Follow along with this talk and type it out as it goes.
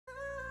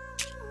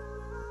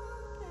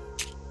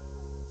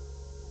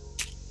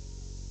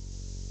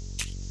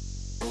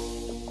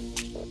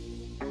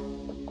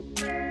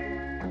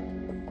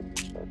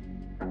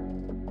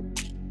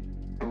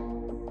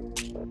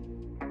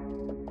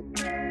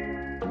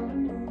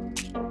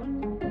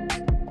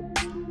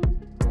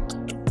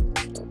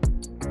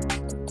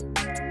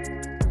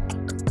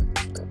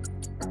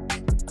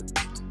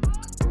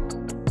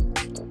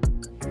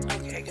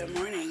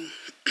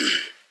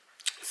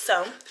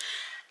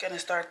gonna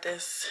start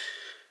this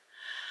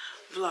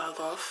vlog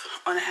off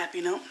on a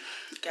happy note.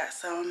 Got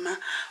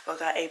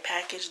a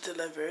package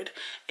delivered.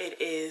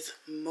 It is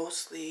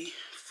mostly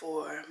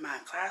for my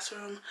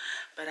classroom,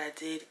 but I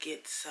did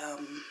get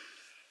some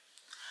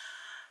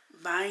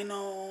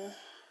vinyl,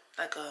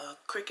 like a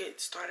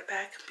Cricut starter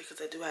pack, because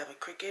I do have a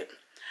Cricut.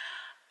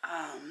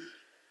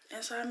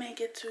 And so I may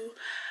get to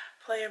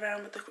play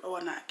around with the, or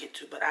not get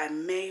to, but I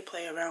may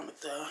play around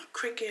with the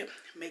Cricut,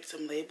 make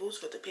some labels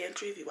for the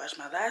pantry. If you watched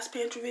my last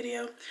pantry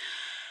video,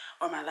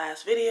 or my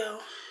last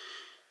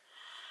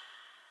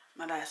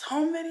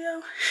home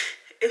video,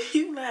 if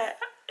you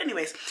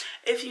anyways,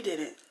 if you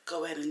didn't,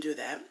 go ahead and do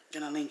that.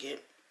 Gonna link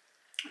it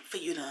for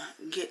you to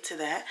get to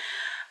that.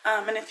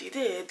 And if you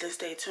did, then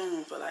stay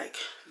tuned for like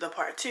the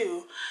part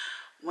 2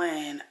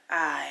 when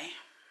I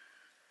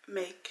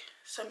make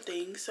some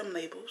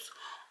labels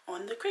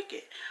on the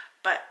Cricut.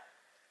 But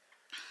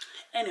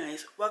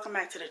anyways, welcome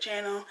back to the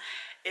channel.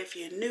 If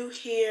you're new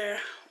here,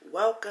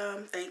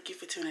 welcome. Thank you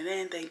for tuning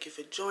in. Thank you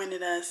for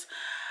joining us.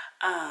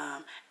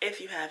 If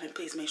you haven't,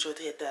 please make sure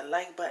to hit that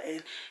like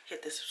button,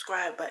 hit the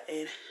subscribe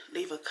button,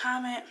 leave a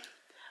comment.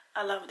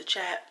 I love the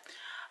chat.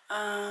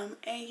 And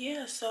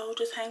yeah, so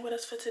just hang with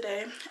us for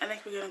today. I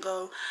think we're gonna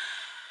go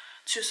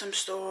to some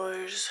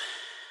stores,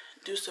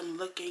 do some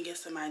looking, get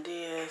some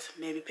ideas,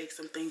 maybe pick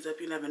some things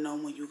up. You never know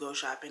when you go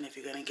shopping if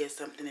you're gonna get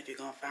something, if you're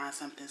gonna find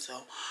something.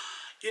 So,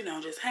 you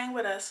know, just hang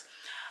with us.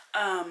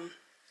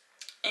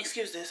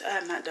 Excuse this, I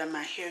have not done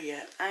my hair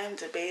yet. I am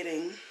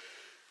debating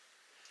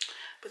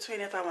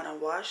between if I want to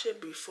wash it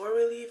before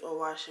we leave or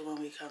wash it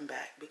when we come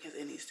back, because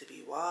it needs to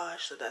be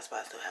washed. So that's why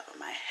I still have on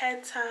my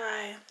head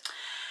tie.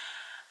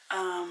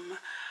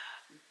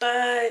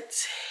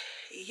 But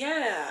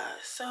yeah,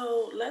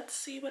 so let's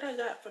see what I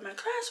got for my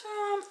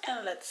classroom,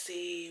 and let's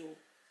see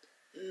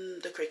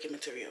the Cricut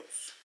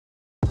materials.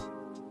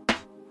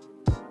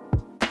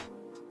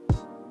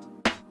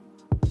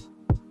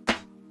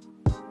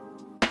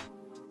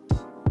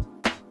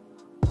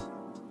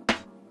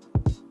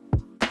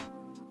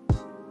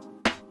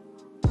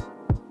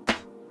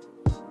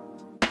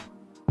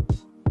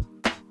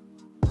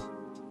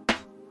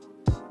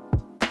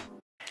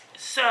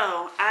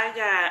 So I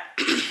got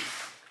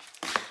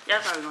y'all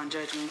probably gonna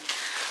judge me.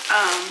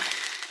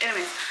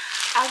 Anyways,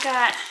 I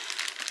got,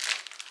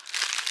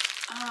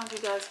 I don't know if you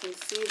guys can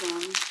see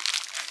them,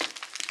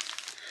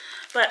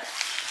 but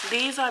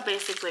these are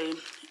basically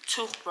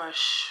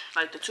toothbrush,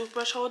 like the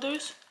toothbrush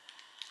holders,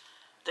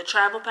 the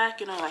travel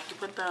pack, you know, like you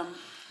put them,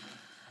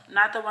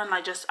 not the one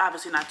like just,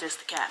 obviously not just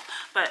the cap,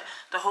 but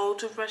the whole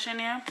toothbrush in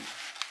there.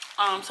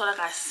 So like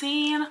I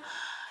seen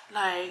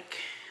like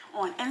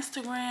on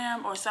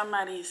Instagram or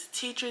somebody's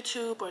teacher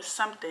tube or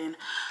something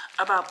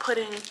about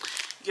putting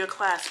your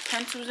class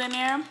pencils in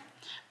there.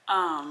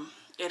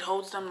 It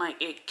holds them,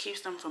 like it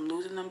keeps them from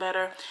losing them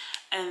better,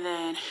 and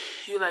then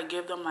you like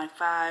give them like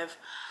 5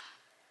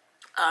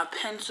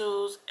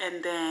 pencils,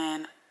 and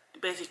then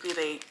basically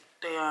they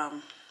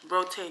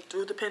rotate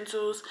through the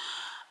pencils,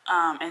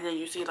 and then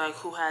you see like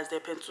who has their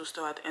pencils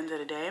still at the end of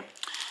the day.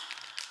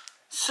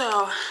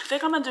 So I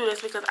think I'm gonna do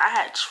this because I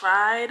had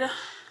tried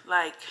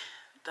like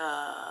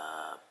the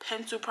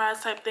pencil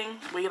prize type thing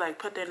where you like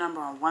put their number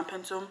on one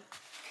pencil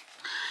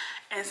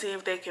and see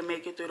if they can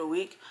make it through the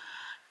week.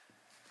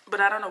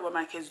 But I don't know what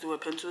my kids do with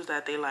pencils,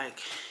 that they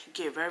like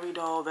get very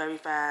dull very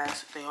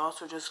fast. They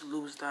also just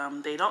lose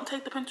them. They don't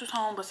take the pencils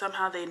home, but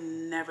somehow they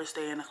never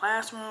stay in the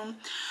classroom.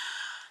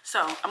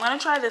 So I'm gonna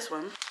try this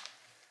one.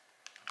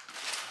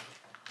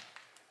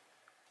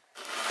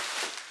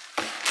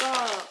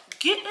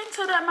 Get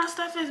into that. My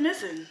stuff is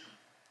missing.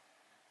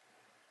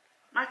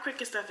 My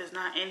Cricut stuff is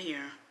not in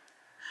here.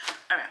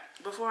 Alright,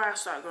 before I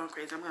start going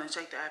crazy, I'm gonna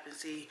check the app and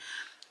see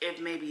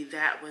if maybe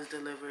that was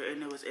delivered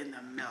and it was in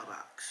the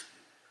mailbox.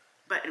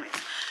 But anyways,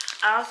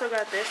 I also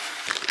got this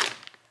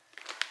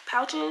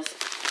pouches,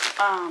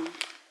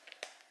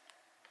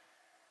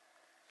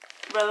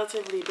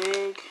 relatively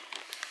big,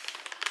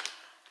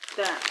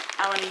 that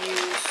I want to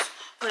use,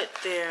 put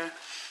their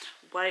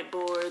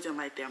whiteboards and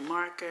like their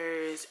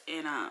markers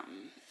and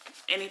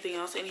anything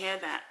else in here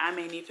that I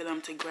may need for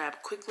them to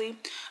grab quickly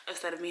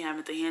instead of me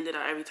having to hand it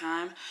out every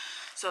time.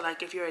 So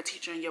like if you're a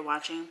teacher and you're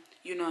watching,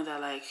 you know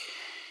that like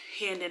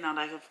handing out,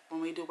 like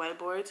when we do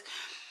whiteboards,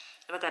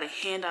 if I gotta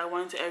hand out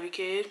one to every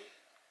kid,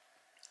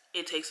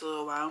 it takes a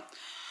little while.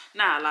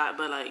 Not a lot,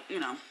 but like, you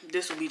know,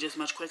 this will be just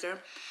much quicker.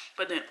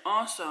 But then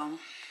also,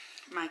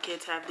 my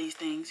kids have these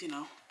things, you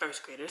know,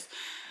 first graders,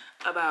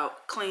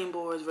 about clean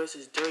boards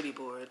versus dirty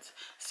boards.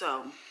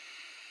 So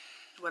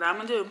what I'm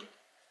gonna do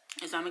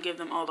is I'm gonna give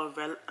them all a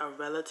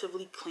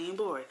relatively clean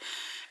board.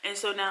 And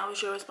so now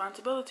it's your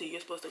responsibility.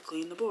 You're supposed to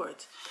clean the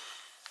boards.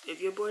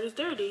 If your board is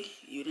dirty,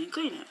 you didn't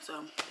clean it.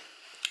 So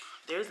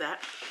there's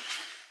that.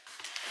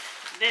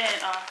 Then,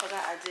 I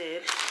forgot I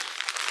did.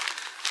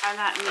 I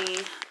got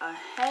me a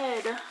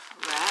head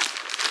wrap.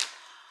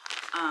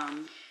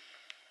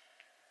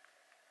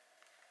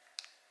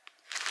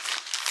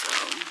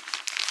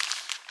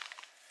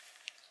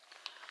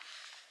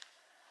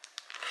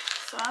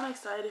 So I'm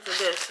excited for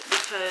this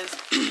because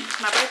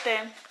my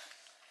birthday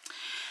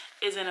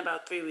is in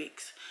about 3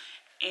 weeks.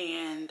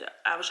 And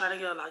I was trying to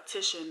get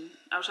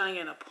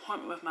an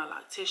appointment with my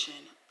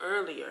loctician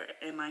earlier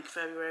in like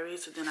February,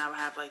 so then I would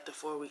have like the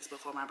 4 weeks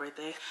before my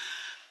birthday,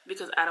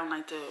 because I don't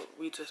like to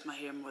retwist my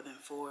hair more than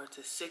 4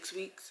 to 6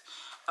 weeks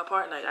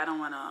apart. Like, I don't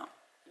want to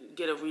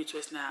get a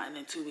retwist now and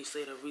then 2 weeks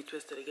later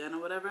retwist it again or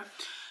whatever.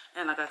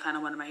 And like, I kind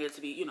of wanted my hair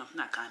to be, you know,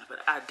 not kind of, but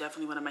I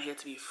definitely wanted my hair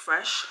to be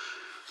fresh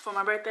for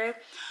my birthday.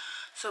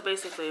 So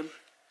basically,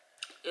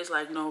 it's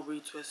like no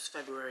retwist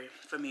February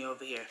for me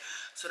over here.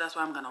 So that's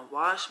why I'm gonna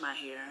wash my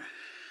hair,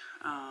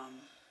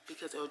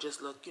 because it'll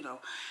just look, you know,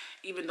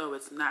 even though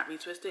it's not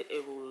retwisted,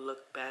 it will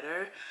look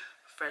better,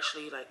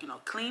 freshly, like, you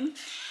know, clean.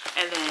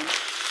 And then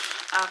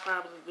I'll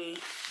probably be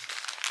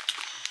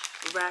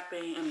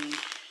rocking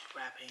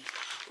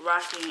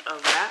a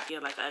wrap, yeah,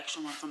 like an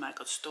extra one from like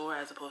a store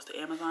as opposed to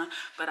Amazon.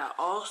 But I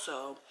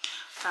also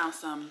found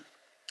some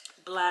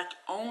black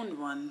owned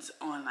ones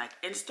on like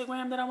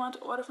Instagram that I wanted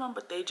to order from,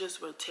 but they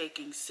just were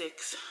taking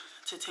 6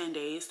 to 10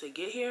 days to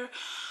get here.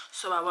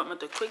 So I went with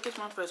the quickest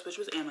one first, which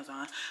was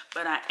Amazon.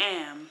 But I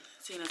am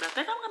seeing as I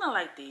think I'm gonna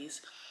like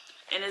these,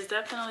 and it's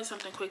definitely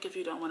something quick if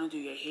you don't want to do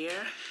your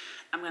hair.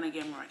 I'm gonna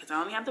get more because I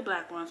only have the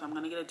black one, so I'm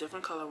gonna get a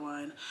different color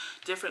one,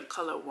 different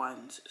color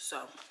ones.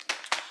 So,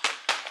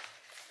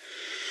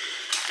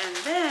 and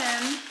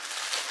then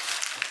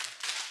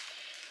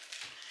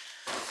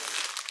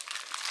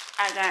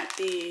I got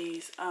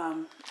these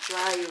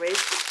dry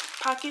erase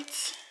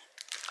pockets,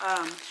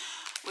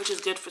 which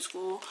is good for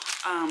school,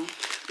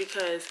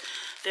 because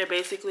they're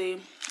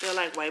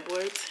like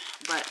whiteboards,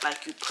 but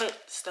like you put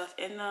stuff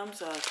in them.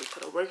 So like you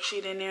put a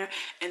worksheet in there,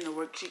 and the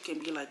worksheet can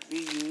be like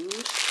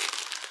reused.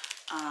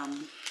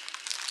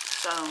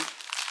 So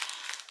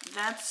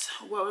that's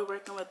what we're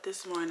working with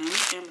this morning,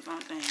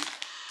 Amazon thing,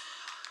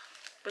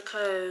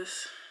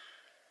 because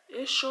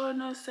it sure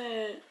enough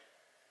said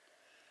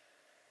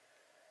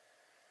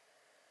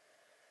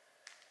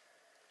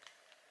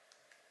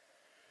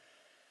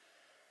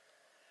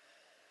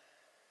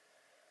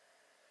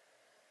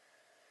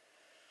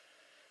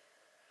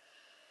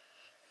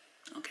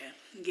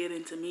get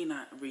into me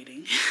not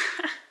reading.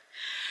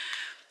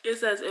 It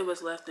says it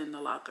was left in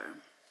the locker,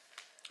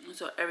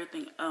 so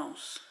everything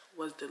else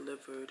was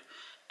delivered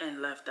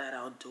and left at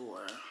our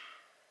door.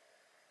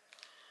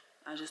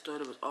 I just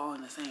thought it was all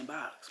in the same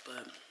box,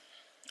 but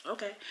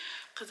okay,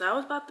 because I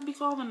was about to be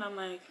calling. I'm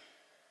like,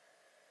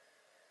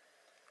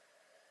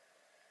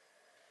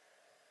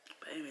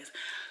 but anyways,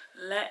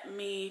 let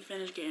me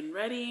finish getting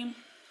ready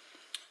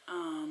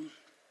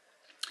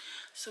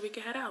so we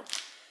can head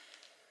out.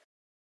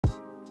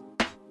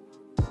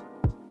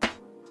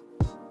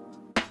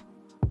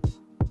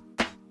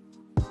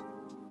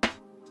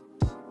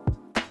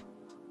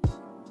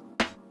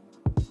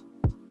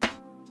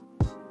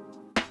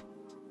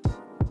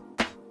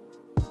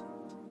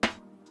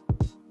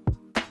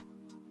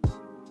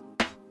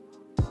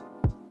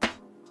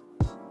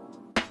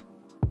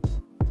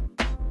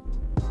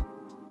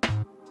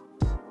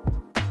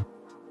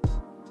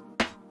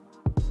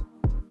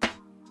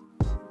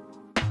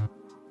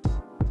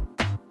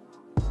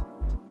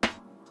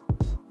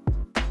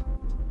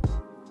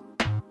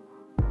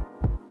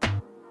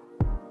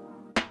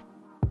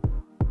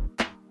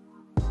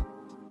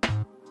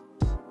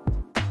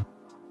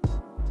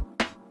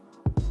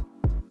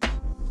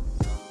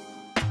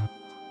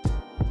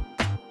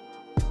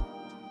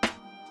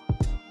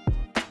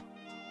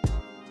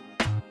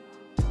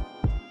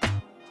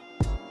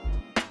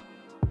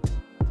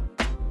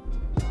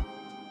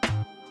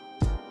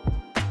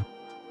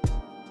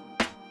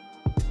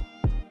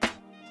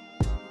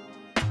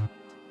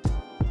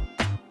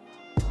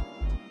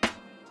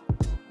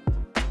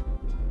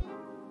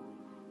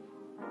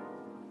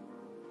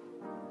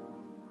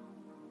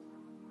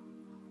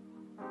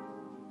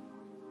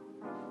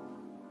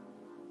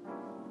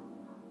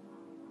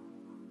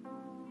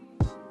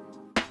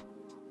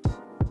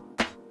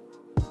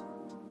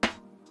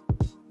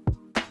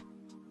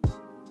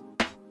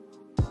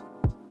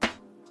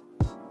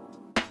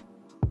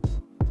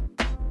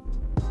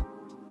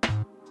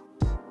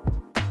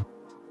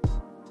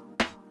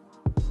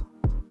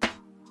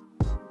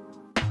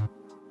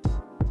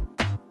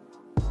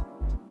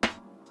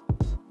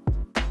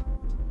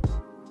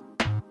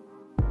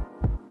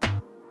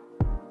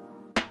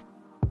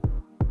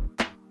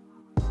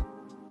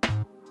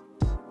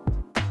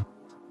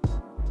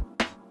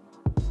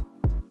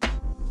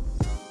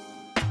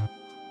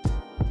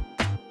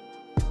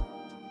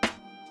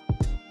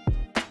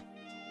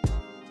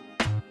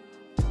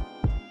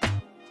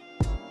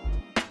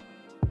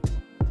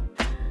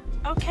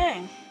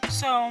 Okay,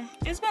 so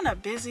it's been a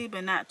busy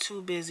but not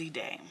too busy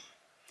day.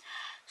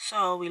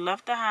 So we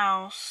left the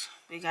house,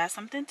 we got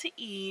something to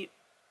eat,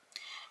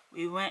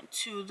 we went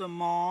to the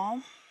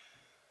mall,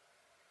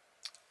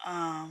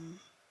 and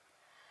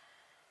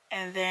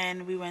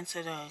then we went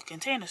to the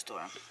Container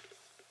Store,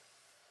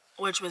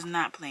 which was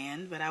not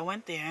planned, but I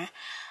went there.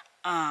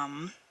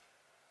 And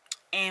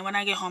when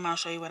I get home, I'll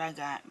show you what I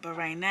got. But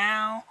right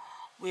now,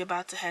 we're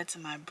about to head to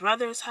my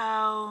brother's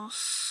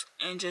house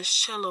and just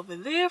chill over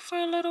there for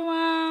a little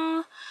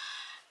while.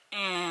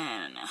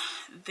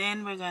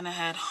 then we're gonna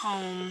head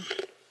home.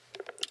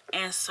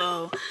 And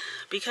so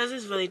because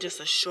it's really just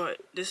a short,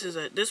 this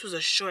was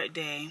a short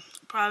day,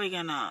 probably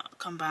gonna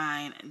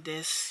combine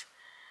this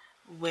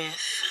with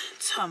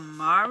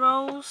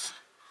tomorrow's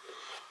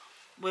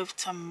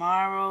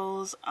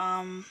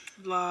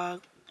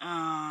vlog.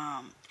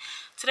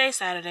 Today's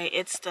Saturday,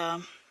 it's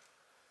the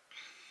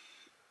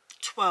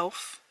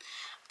 12th.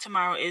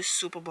 Tomorrow is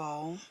Super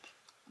Bowl.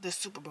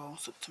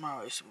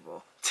 Tomorrow is Super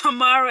Bowl.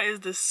 Tomorrow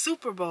is the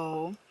Super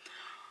Bowl.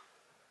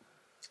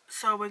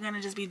 So we're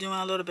gonna just be doing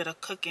a little bit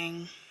of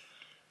cooking.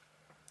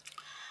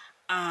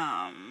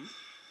 And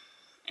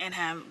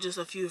have just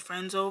a few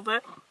friends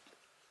over.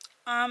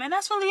 And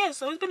that's really it.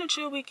 So it's been a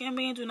chill weekend.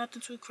 We didn't do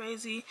nothing too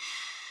crazy.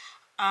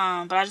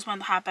 But I just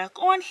wanted to hop back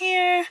on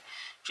here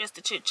just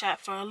to chit chat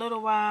for a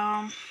little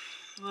while.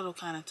 A little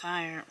kind of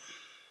tired.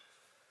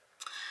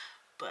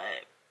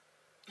 But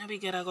it'll be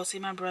good. I'll go see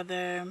my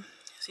brother,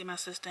 see my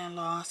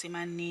sister-in-law, see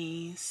my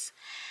niece,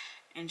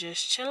 and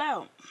just chill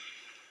out.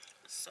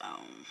 So,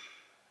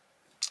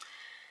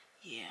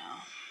 yeah.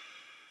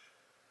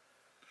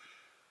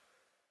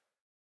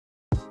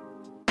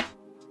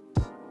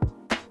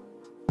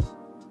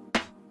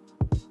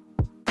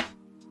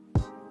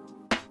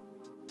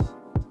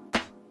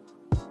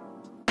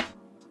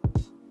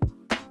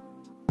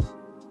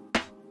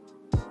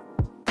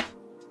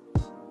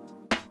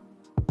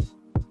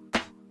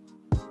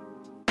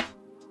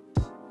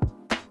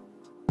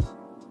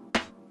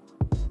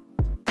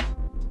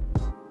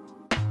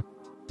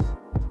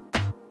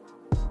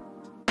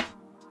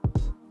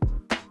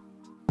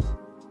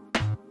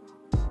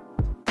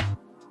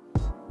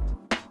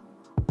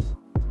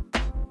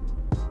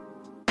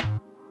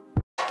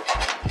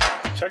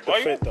 Check the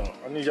fit though.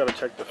 I need y'all to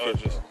check the fit.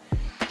 Just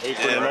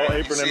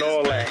apron and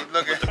all that.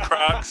 Look at the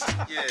Crocs.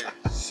 Yeah.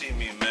 See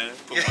me, man.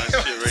 Put my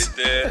shit right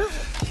there.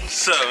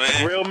 What's up,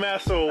 man? Real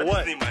master or I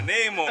what? just need my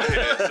name on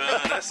here,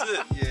 son. That's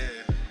it.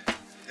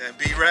 Yeah. And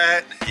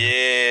B-Rad.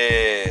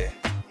 Yeah.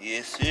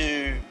 Yes,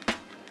 sir.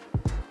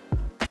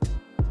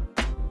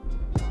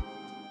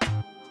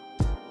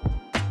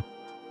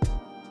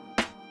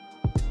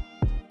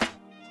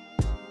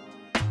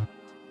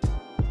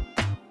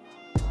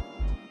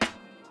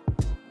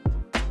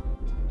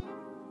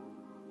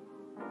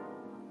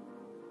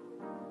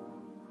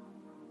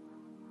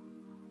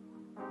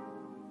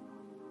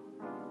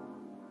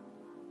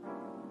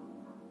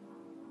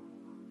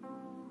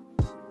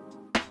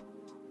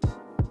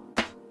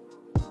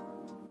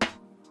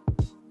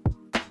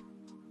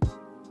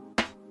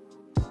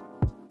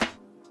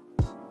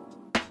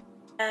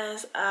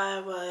 As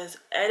I was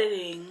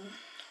editing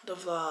the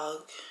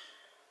vlog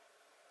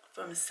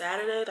from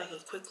Saturday, like a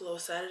quick little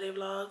Saturday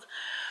vlog,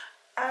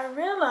 I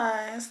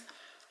realized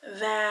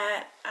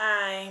that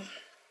I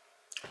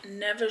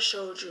never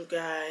showed you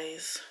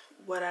guys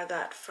what I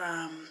got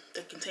from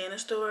the Container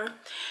Store,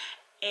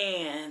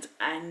 and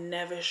I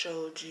never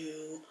showed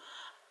you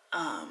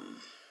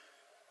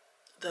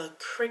the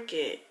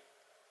Cricut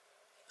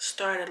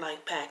starter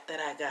like pack that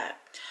I got.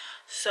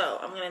 So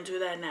I'm gonna do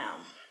that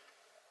now.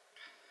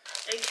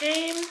 It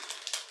came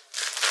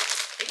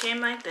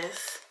like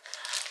this.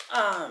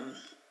 I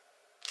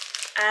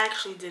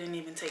actually didn't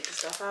even take the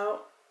stuff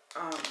out.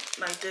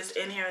 Like this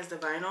in here is the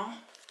vinyl.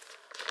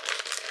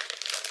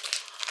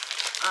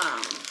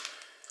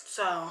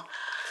 So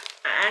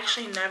I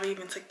actually never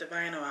even took the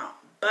vinyl out,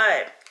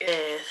 but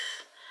with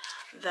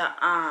the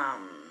I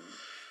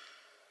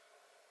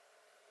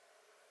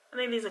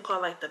think these are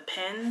called like the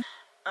pen.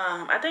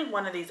 I think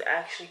one of these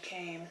actually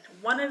came.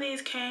 One of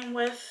these came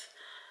with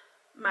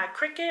my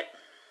Cricut,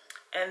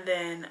 and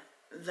then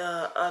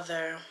the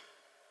other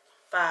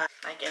 5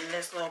 like in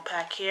this little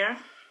pack here.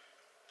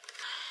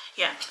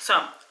 Yeah,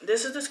 so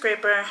this is the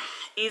scraper.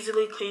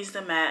 Easily cleans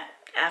the mat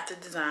after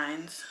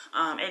designs,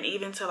 and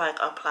even to like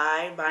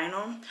apply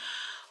vinyl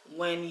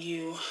when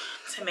you,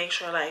 to make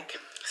sure like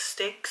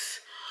sticks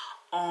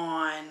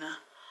on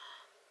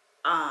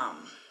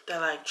the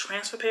like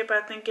transfer paper,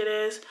 I think it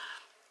is,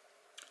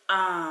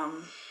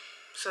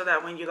 so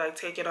that when you like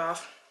take it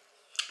off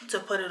to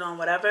put it on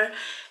whatever,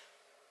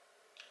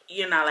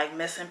 you're not like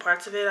missing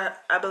parts of it,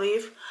 I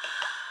believe.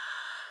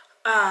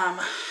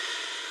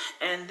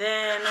 And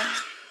then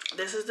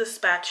this is the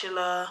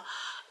spatula.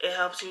 It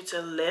helps you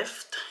to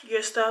lift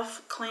your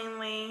stuff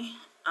cleanly.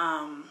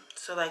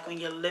 So like when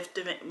you're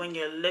lifting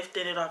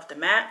it off the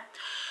mat,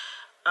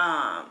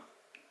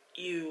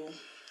 you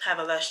have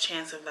a less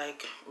chance of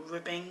like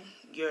ripping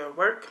your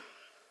work.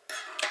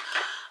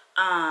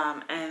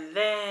 And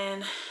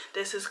then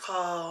this is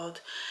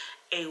called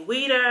a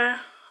weeder,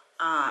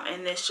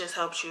 and this just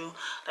helps you,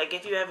 like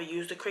if you ever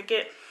use the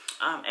Cricut,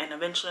 and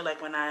eventually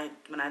like when I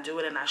do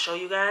it and I show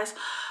you guys,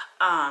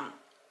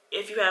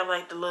 if you have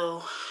like the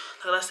little,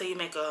 let's say you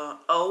make a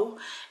O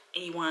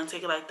and you want to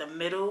take like the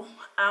middle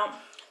out,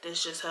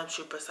 this just helps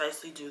you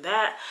precisely do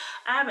that.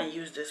 I haven't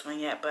used this one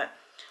yet, but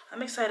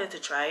I'm excited to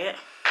try it.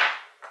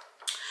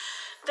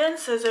 Then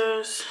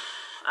scissors,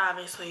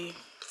 obviously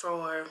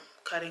for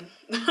cutting,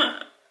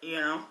 you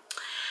know.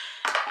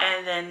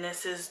 And then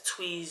this is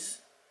tweezers.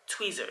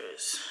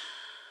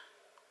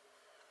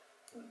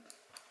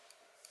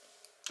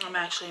 I'm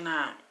actually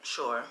not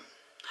sure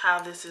how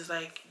this is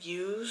like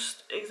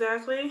used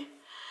exactly.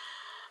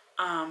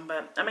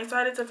 But I'm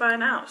excited to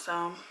find out.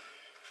 So,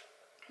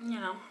 you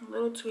know,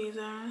 little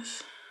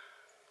tweezers.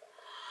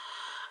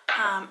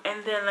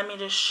 And then let me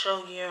just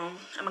show you.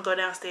 I'm gonna go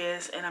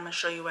downstairs and I'm gonna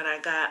show you what I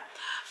got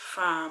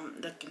from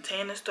the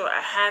Container Store.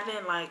 I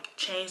haven't like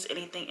changed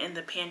anything in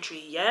the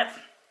pantry yet.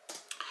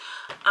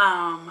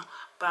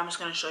 But I'm just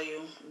gonna show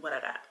you what I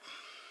got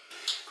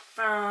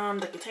from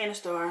the Container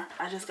Store.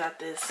 I just got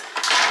this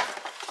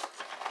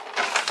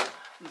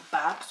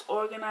box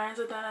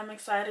organizer that I'm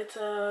excited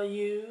to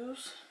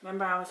use.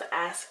 Remember, I was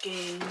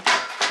asking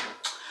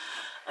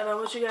about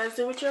what you guys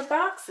do with your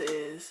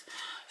boxes.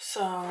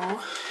 So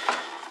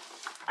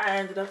I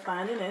ended up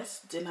finding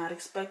this. Did not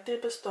expect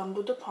it, but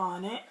stumbled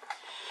upon it.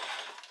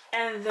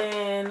 And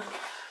then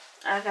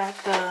I got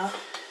the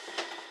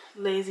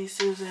Lazy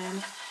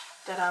Susan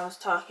that I was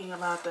talking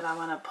about, that I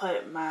want to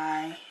put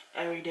my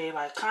everyday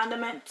like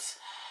condiments.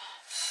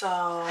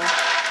 So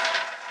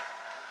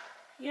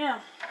yeah,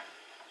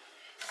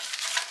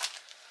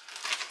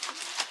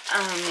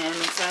 I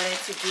am excited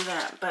to do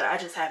that, but I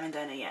just haven't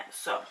done it yet.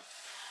 So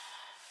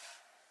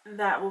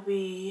that will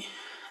be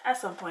at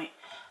some point.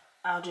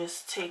 I'll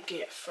just take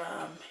it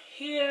from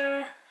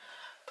here,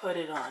 put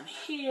it on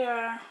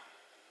here,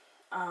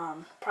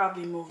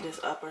 probably move this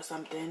up or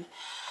something,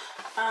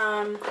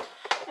 and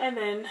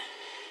then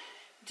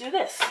do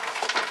this.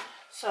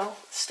 So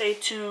stay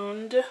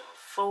tuned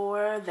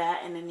for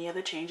that and any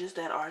other changes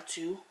that are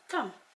to come.